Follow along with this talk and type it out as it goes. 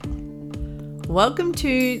Welcome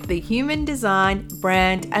to the Human Design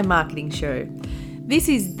Brand and Marketing Show. This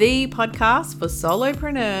is the podcast for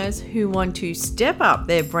solopreneurs who want to step up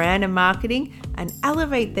their brand and marketing and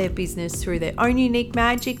elevate their business through their own unique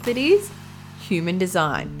magic that is human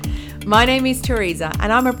design. My name is Teresa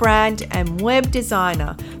and I'm a brand and web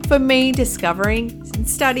designer. For me, discovering and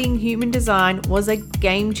studying human design was a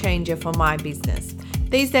game changer for my business.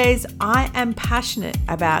 These days, I am passionate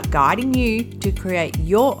about guiding you to create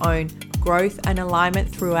your own growth and alignment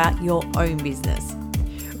throughout your own business.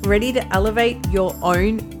 Ready to elevate your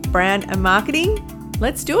own brand and marketing?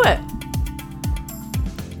 Let's do it.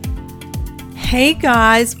 Hey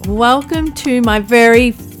guys, welcome to my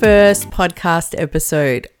very first podcast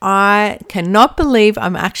episode. I cannot believe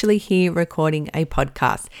I'm actually here recording a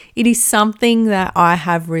podcast. It is something that I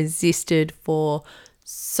have resisted for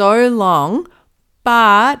so long,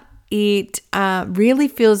 but it really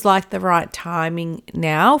feels like the right timing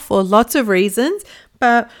now for lots of reasons,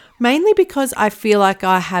 but mainly because I feel like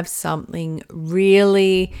I have something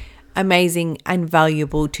really amazing and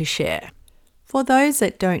valuable to share. For those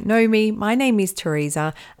that don't know me, my name is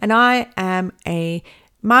Teresa and I am a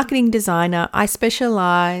marketing designer. I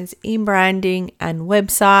specialize in branding and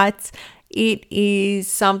websites. It is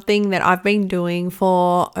something that I've been doing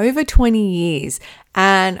for over 20 years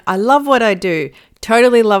and I love what I do.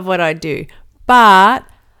 Totally love what I do. But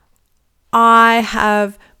I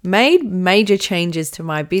have made major changes to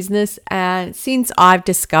my business and since I've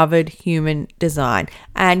discovered human design,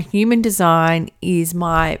 and human design is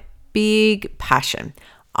my big passion.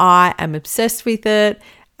 I am obsessed with it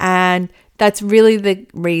and that's really the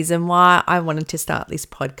reason why I wanted to start this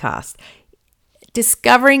podcast.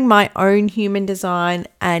 Discovering my own human design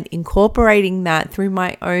and incorporating that through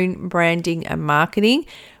my own branding and marketing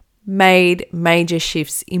made major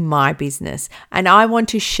shifts in my business. And I want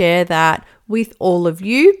to share that with all of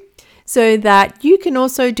you so that you can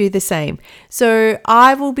also do the same. So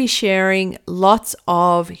I will be sharing lots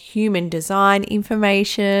of human design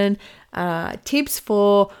information, tips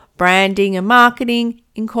for branding and marketing,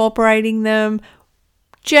 incorporating them,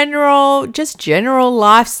 general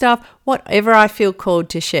life stuff, whatever I feel called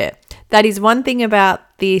to share. That is one thing about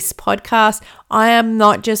this podcast. I am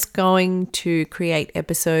not just going to create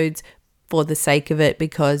episodes for the sake of it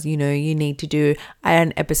because, you need to do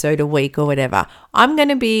an episode a week or whatever. I'm going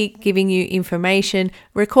to be giving you information,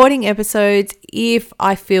 recording episodes if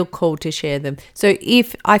I feel called to share them. So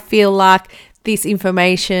if I feel like this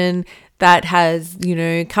information that has,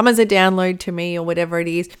 come as a download to me or whatever it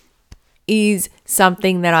is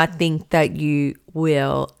something that I think that you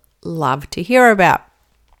will love to hear about.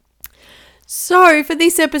 So for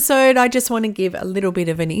this episode, I just want to give a little bit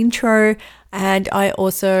of an intro and I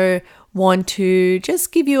also want to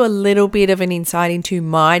just give you a little bit of an insight into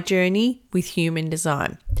my journey with human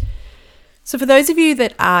design. So for those of you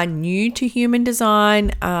that are new to human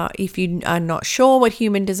design, if you are not sure what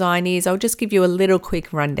human design is, I'll just give you a little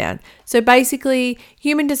quick rundown. So basically,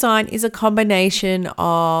 human design is a combination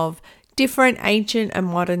of different ancient and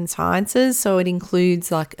modern sciences. So it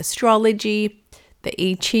includes like astrology, the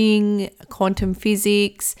I Ching, quantum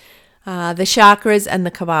physics, the chakras, and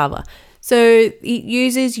the Kabbalah. So it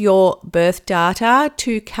uses your birth data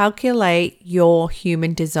to calculate your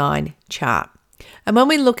human design chart. And when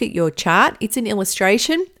we look at your chart, it's an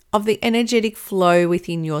illustration of the energetic flow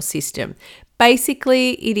within your system.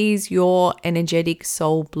 Basically, it is your energetic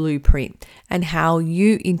soul blueprint and how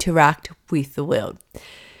you interact with the world.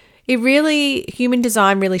 Human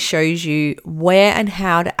design really shows you where and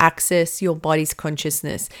how to access your body's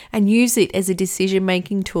consciousness and use it as a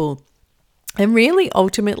decision-making tool. And really,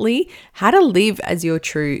 ultimately, how to live as your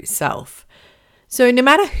true self. So no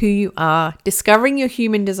matter who you are, discovering your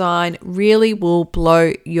human design really will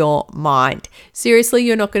blow your mind. Seriously,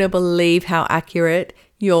 you're not going to believe how accurate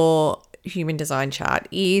your human design chart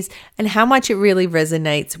is and how much it really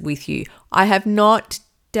resonates with you. I have not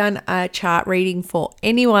done a chart reading for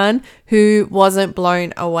anyone who wasn't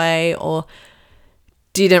blown away or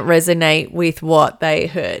didn't resonate with what they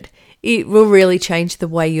heard. It will really change the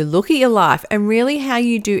way you look at your life and really how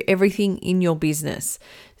you do everything in your business.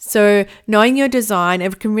 So knowing your design,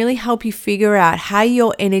 it can really help you figure out how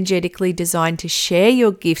you're energetically designed to share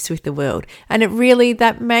your gifts with the world. And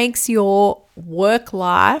that makes your work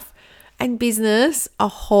life and business a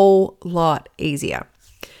whole lot easier.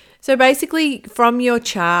 So basically from your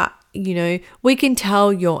chart, we can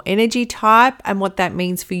tell your energy type and what that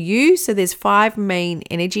means for you. So there's 5 main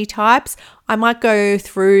energy types. I might go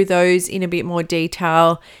through those in a bit more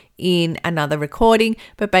detail in another recording,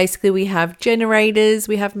 but basically we have generators,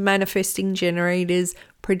 we have manifesting generators,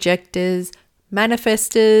 projectors,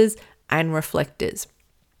 manifestors, and reflectors.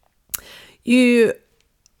 Your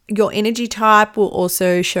energy type will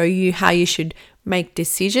also show you how you should make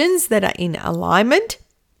decisions that are in alignment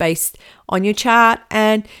based on your chart.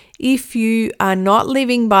 And if you are not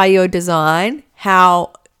living by your design,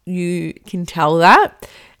 how you can tell that.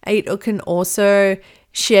 It can also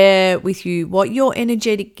share with you what your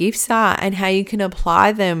energetic gifts are and how you can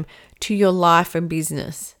apply them to your life and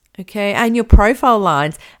business. Okay. And your profile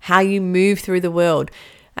lines, how you move through the world,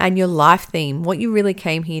 and your life theme, what you really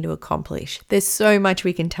came here to accomplish. There's so much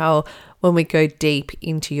we can tell when we go deep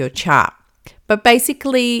into your chart. But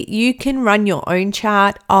basically, you can run your own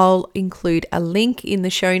chart. I'll include a link in the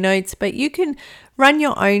show notes, but you can run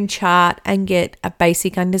your own chart and get a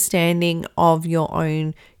basic understanding of your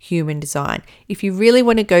own human design. If you really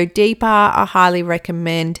want to go deeper, I highly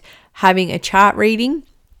recommend having a chart reading.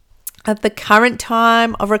 At the current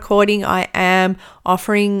time of recording, I am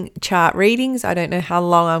offering chart readings. I don't know how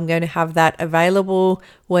long I'm going to have that available,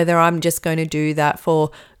 whether I'm just going to do that for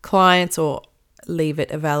clients or leave it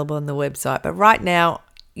available on the website. But right now,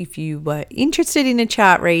 if you were interested in a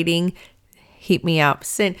chart reading, hit me up,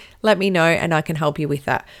 let me know, and I can help you with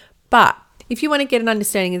that. But if you want to get an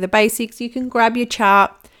understanding of the basics, you can grab your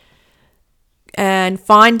chart and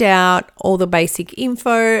find out all the basic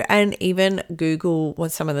info and even Google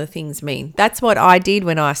what some of the things mean. That's what I did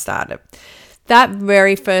when I started. That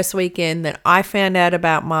very first weekend that I found out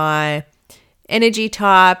about my energy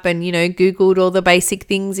type and, Googled all the basic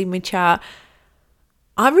things in my chart,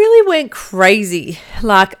 I really went crazy.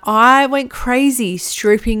 I went crazy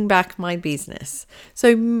stripping back my business.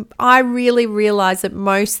 So I really realized that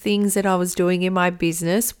most things that I was doing in my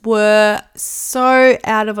business were so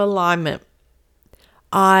out of alignment.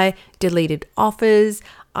 I deleted offers,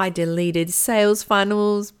 I deleted sales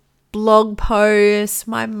funnels, blog posts,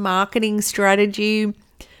 my marketing strategy,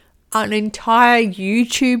 an entire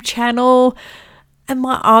YouTube channel, and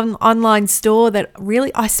my online store that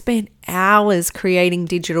really I spent hours creating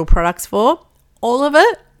digital products for. All of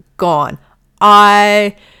it gone.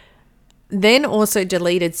 I then also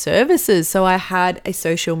deleted services. So I had a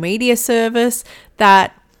social media service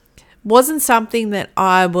that wasn't something that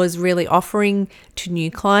I was really offering to new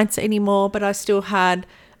clients anymore, but I still had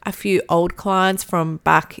a few old clients from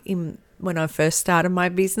back in when I first started my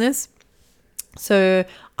business. So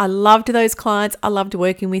I loved those clients. I loved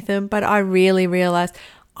working with them, but I really realized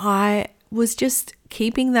I was just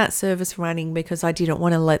keeping that service running because I didn't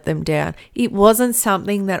want to let them down. It wasn't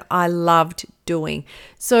something that I loved doing.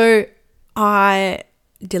 So I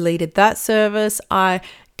deleted that service. I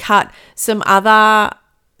cut some other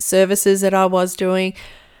services that I was doing.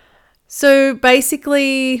 So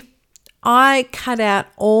basically, I cut out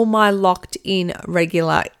all my locked in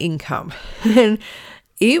regular income. And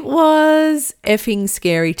it was effing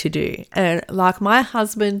scary to do. And my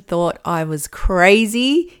husband thought I was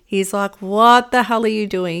crazy. He's like, what the hell are you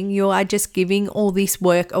doing? You are just giving all this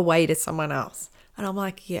work away to someone else. And I'm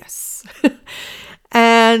like, yes.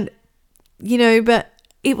 And, but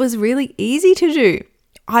it was really easy to do.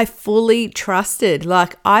 I fully trusted.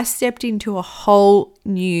 I stepped into a whole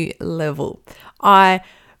new level. I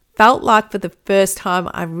felt like for the first time,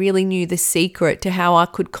 I really knew the secret to how I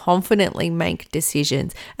could confidently make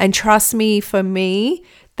decisions. And trust me, for me,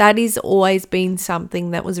 that has always been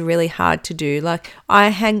something that was really hard to do. I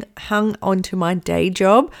hung on to my day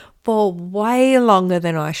job for way longer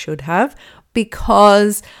than I should have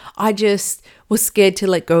because I just was scared to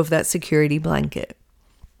let go of that security blanket.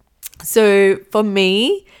 So for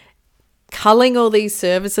me, culling all these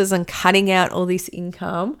services and cutting out all this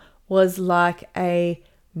income was like a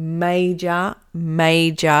major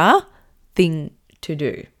thing to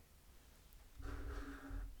do.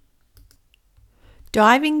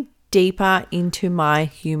 Diving deeper into my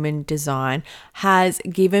human design has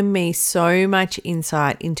given me so much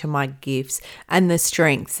insight into my gifts and the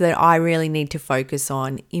strengths that I really need to focus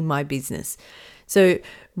on in my business. So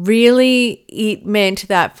really, it meant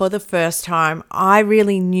that for the first time, I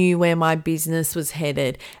really knew where my business was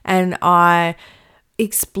headed, and I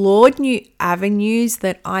explored new avenues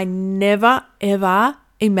that I never, ever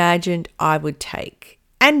imagined I would take,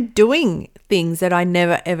 and doing things that I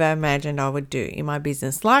never, ever imagined I would do in my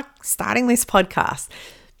business, like starting this podcast.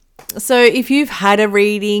 So if you've had a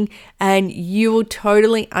reading, and you will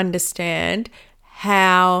totally understand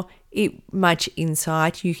how much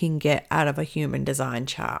insight you can get out of a human design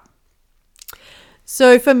chart.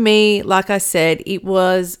 So for me, like I said, it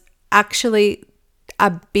was actually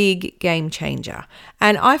a big game changer.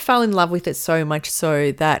 And I fell in love with it so much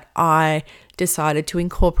so that I decided to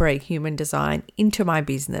incorporate human design into my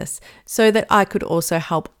business so that I could also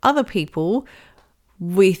help other people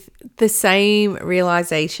with the same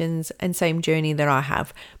realizations and same journey that I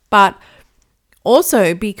have. But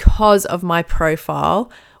Also, because of my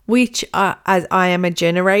profile, which as I am a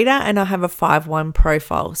generator and I have a 5-1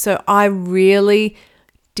 profile. So I really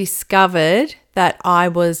discovered that I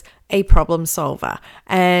was a problem solver,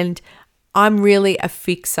 and I'm really a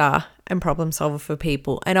fixer and problem solver for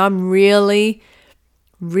people. And I'm really,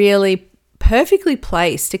 really perfectly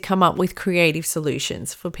placed to come up with creative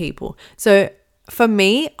solutions for people. So for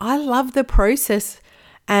me, I love the process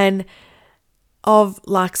and of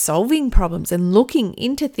like solving problems and looking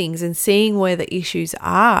into things and seeing where the issues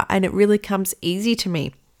are. And it really comes easy to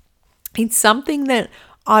me. It's something that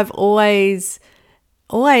I've always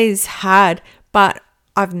had, but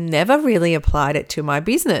I've never really applied it to my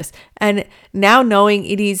business. And now knowing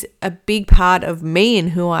it is a big part of me and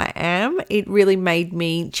who I am, it really made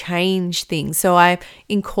me change things. So I've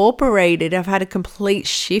had a complete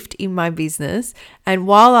shift in my business. And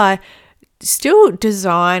while I still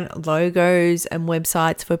design logos and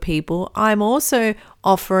websites for people, I'm also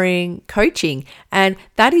offering coaching. And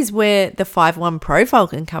that is where the 5-1 profile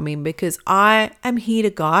can come in, because I am here to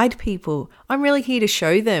guide people. I'm really here to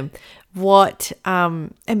show them what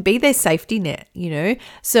and be their safety net,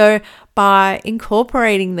 So by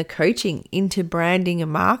incorporating the coaching into branding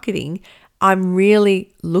and marketing, I'm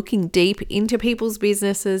really looking deep into people's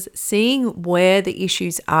businesses, seeing where the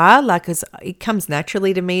issues are, as it comes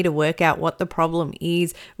naturally to me to work out what the problem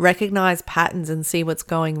is, recognize patterns and see what's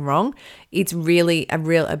going wrong. It's really a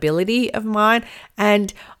real ability of mine,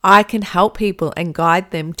 and I can help people and guide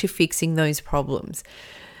them to fixing those problems.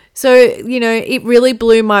 So, it really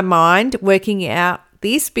blew my mind working out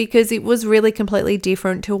this, because it was really completely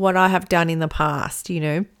different to what I have done in the past,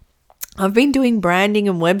 I've been doing branding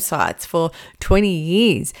and websites for 20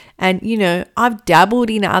 years, and, I've dabbled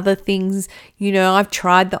in other things. I've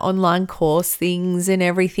tried the online course things and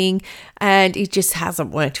everything, and it just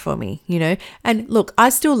hasn't worked for me, And look, I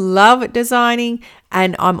still love designing,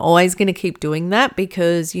 and I'm always going to keep doing that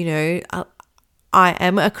because, I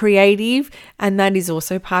am a creative, and that is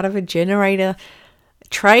also part of a generator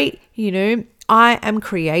trait. I am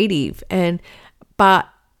creative, but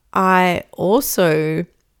I also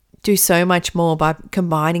do so much more by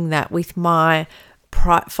combining that with my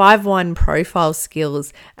 5-1 profile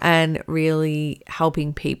skills and really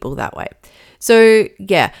helping people that way. So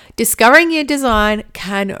yeah, discovering your design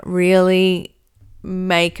can really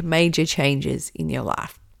make major changes in your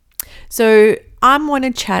life. So I want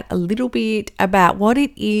to chat a little bit about what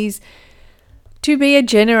it is to be a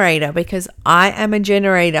generator, because I am a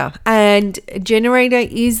generator, and a generator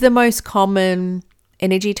is the most common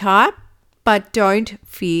energy type. But don't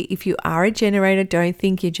fear, if you are a generator, don't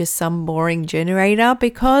think you're just some boring generator,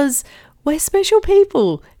 because we're special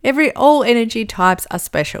people. All energy types are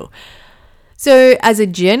special. So as a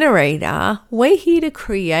generator, we're here to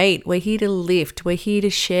create, we're here to lift, we're here to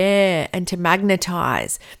share and to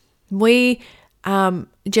magnetize.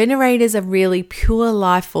 Generators are really pure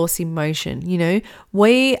life force in motion.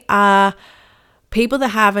 We are people that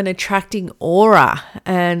have an attracting aura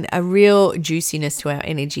and a real juiciness to our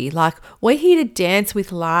energy. We're here to dance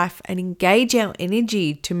with life and engage our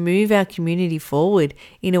energy to move our community forward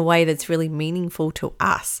in a way that's really meaningful to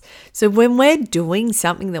us. So when we're doing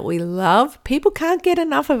something that we love, people can't get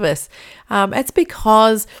enough of us. It's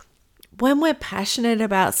because when we're passionate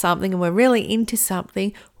about something and we're really into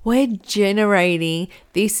something, we're generating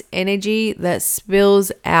this energy that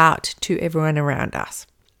spills out to everyone around us.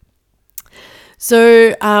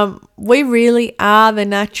 So we really are the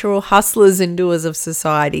natural hustlers and doers of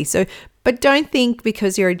society. But don't think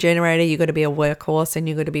because you're a generator, you've got to be a workhorse and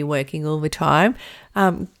you've got to be working all the time.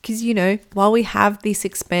 Because, while we have this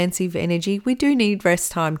expansive energy, we do need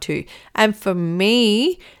rest time too. And for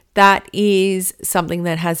me, that is something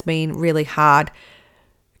that has been really hard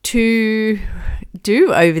to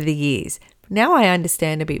do over the years. Now I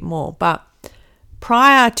understand a bit more, but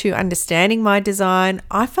prior to understanding my design,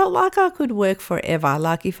 I felt like I could work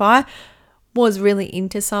forever. If I was really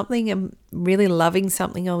into something and really loving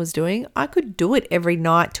something I was doing, I could do it every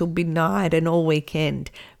night till midnight and all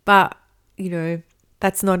weekend. But,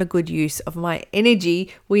 that's not a good use of my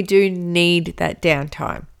energy. We do need that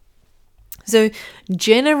downtime. So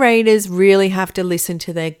generators really have to listen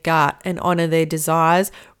to their gut and honor their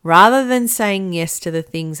desires rather than saying yes to the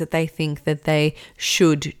things that they think that they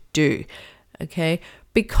should do. Okay,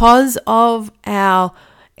 because of our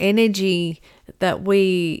energy that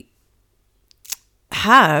we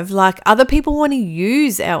have, other people want to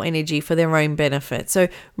use our energy for their own benefit. So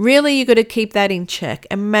really, you got to keep that in check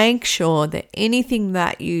and make sure that anything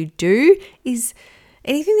that you do is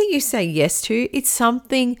anything that you say yes to, it's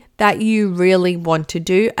something that you really want to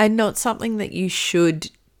do and not something that you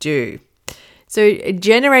should do. So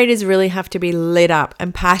generators really have to be lit up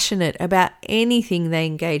and passionate about anything they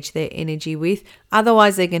engage their energy with.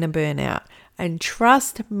 Otherwise, they're going to burn out. And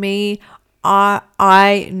trust me,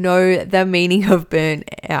 I know the meaning of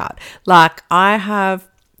burnout. Like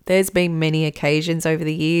there's been many occasions over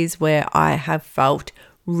the years where I have felt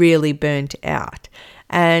really burnt out.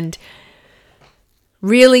 And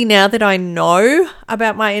really, now that I know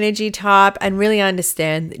about my energy type and really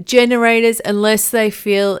understand generators, unless they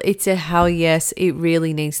feel it's a hell yes, it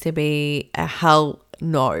really needs to be a hell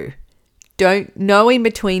no. No in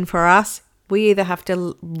between for us. We either have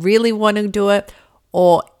to really want to do it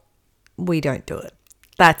or we don't do it.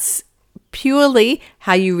 That's purely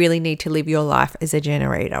how you really need to live your life as a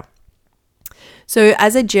generator. So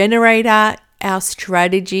as a generator, our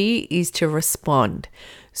strategy is to respond.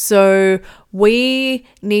 So we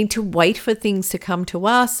need to wait for things to come to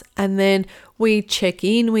us, and then we check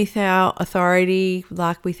in with our authority,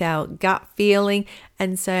 like with our gut feeling,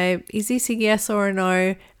 and say, is this a yes or a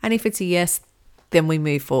no? And if it's a yes, then we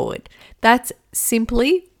move forward. That's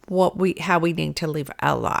simply how we need to live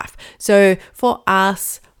our life. So for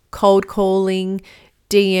us, cold calling,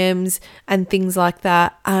 DMs, and things like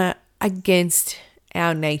that are against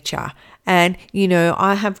our nature. And,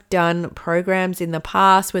 I have done programs in the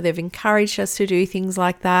past where they've encouraged us to do things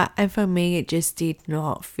like that. And for me, it just did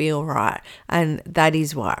not feel right. And that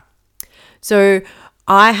is why. So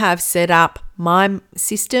I have set up my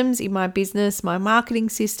systems in my business, my marketing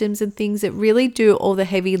systems and things that really do all the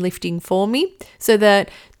heavy lifting for me, so that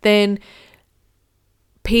then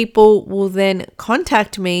people will then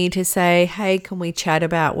contact me to say, hey, can we chat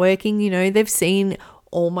about working? They've seen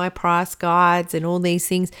all my price guides and all these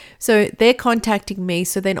things. So they're contacting me.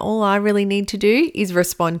 So then all I really need to do is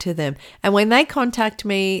respond to them. And when they contact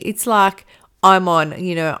me, it's like I'm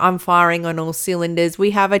I'm firing on all cylinders.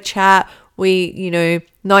 We have a chat. We,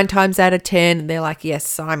 9 times out of 10, they're like, yes,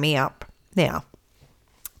 sign me up now.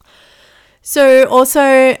 So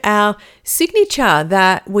also our signature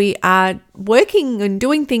that we are working and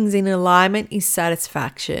doing things in alignment is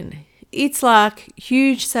satisfaction. It's like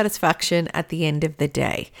huge satisfaction at the end of the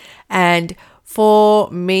day. And for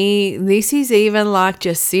me, this is even like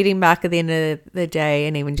just sitting back at the end of the day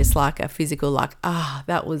and even just like a physical,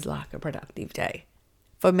 that was like a productive day.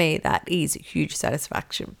 For me, that is huge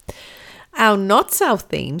satisfaction. Our not self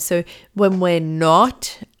theme, so when we're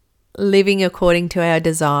not living according to our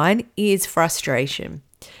design, is frustration.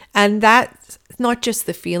 And that's not just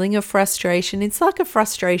the feeling of frustration, it's like a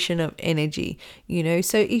frustration of energy,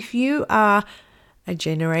 So if you are a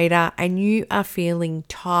generator and you are feeling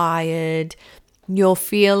tired, you're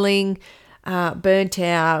feeling burnt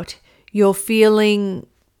out, you're feeling,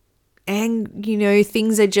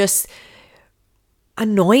 things are just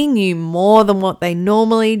annoying you more than what they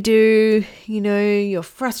normally do, you're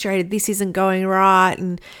frustrated, this isn't going right,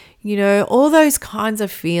 and all those kinds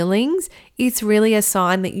of feelings, it's really a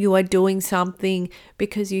sign that you are doing something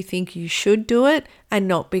because you think you should do it and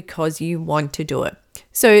not because you want to do it.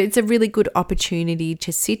 So it's a really good opportunity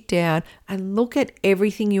to sit down and look at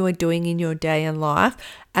everything you are doing in your day and life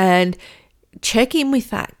and check in with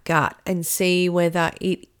that gut and see whether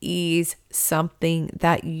it is something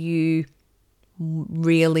that you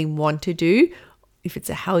really want to do, if it's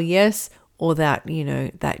a hell yes or that,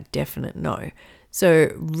 that definite no.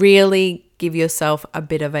 So really give yourself a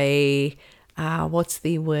bit of a, what's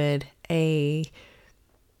the word? A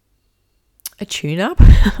tune-up?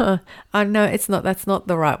 I know that's not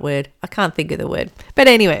the right word. I can't think of the word. But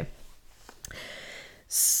anyway,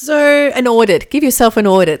 so an audit. Give yourself an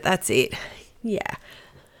audit. That's it. Yeah.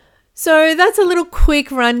 So that's a little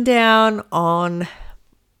quick rundown on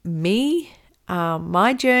me,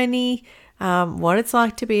 my journey, what it's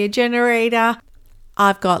like to be a generator.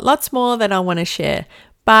 I've got lots more that I want to share.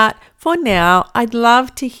 But for now, I'd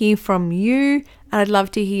love to hear from you and I'd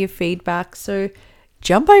love to hear your feedback. So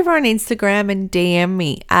jump over on Instagram and DM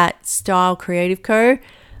me at Style Creative Co.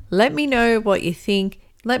 Let me know what you think.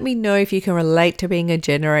 Let me know if you can relate to being a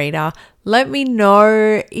generator. Let me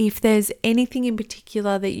know if there's anything in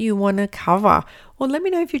particular that you want to cover. Or let me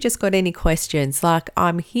know if you just got any questions. Like,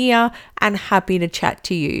 I'm here and happy to chat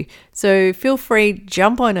to you. So feel free,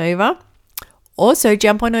 jump on over. Also,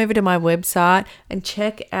 jump on over to my website and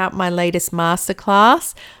check out my latest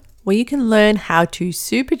masterclass where you can learn how to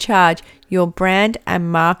supercharge your brand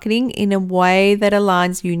and marketing in a way that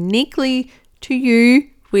aligns uniquely to you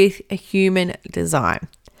with a human design.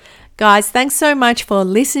 Guys, thanks so much for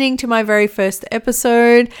listening to my very first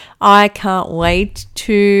episode. I can't wait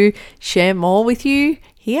to share more with you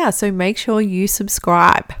here, so make sure you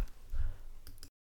subscribe.